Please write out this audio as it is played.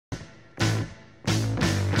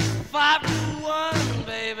5-1,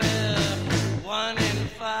 baby, 1 in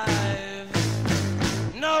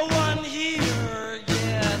 5. No one here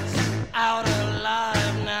gets out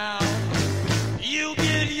alive now. You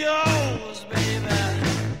get yours, baby,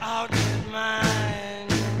 I'll get mine.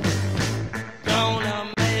 Gonna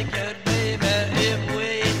make it, baby, if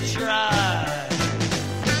we try.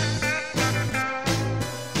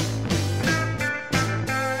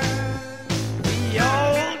 The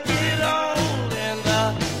old get old and the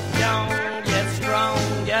young get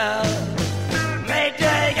stronger. May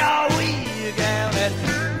take a week and it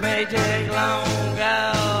may take longer.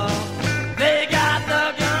 They got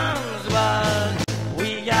the guns, but we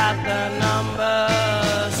got the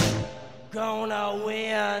numbers. Gonna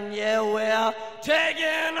win, yeah, we're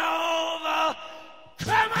taking over.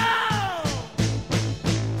 Come on!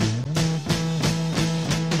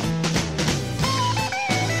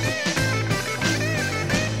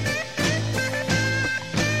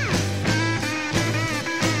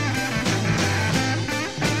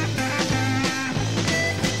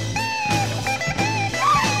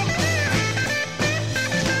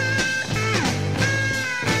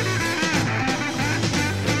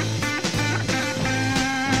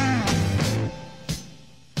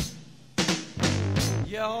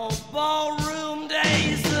 Your ballroom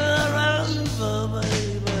days are over,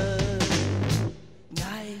 baby.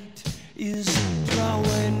 Night is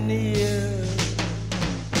drawing near.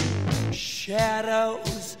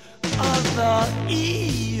 Shadows of the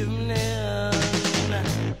evening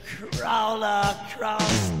crawl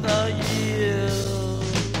across the hills.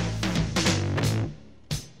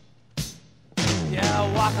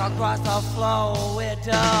 Yeah, walk across the floor with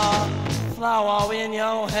a flower in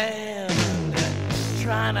your hand,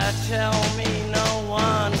 trying to tell me no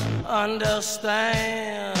one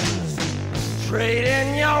understands.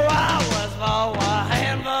 Trading your hours for a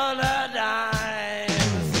handful of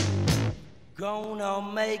dimes. Gonna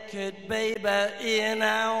make it, baby, in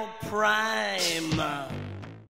our prime.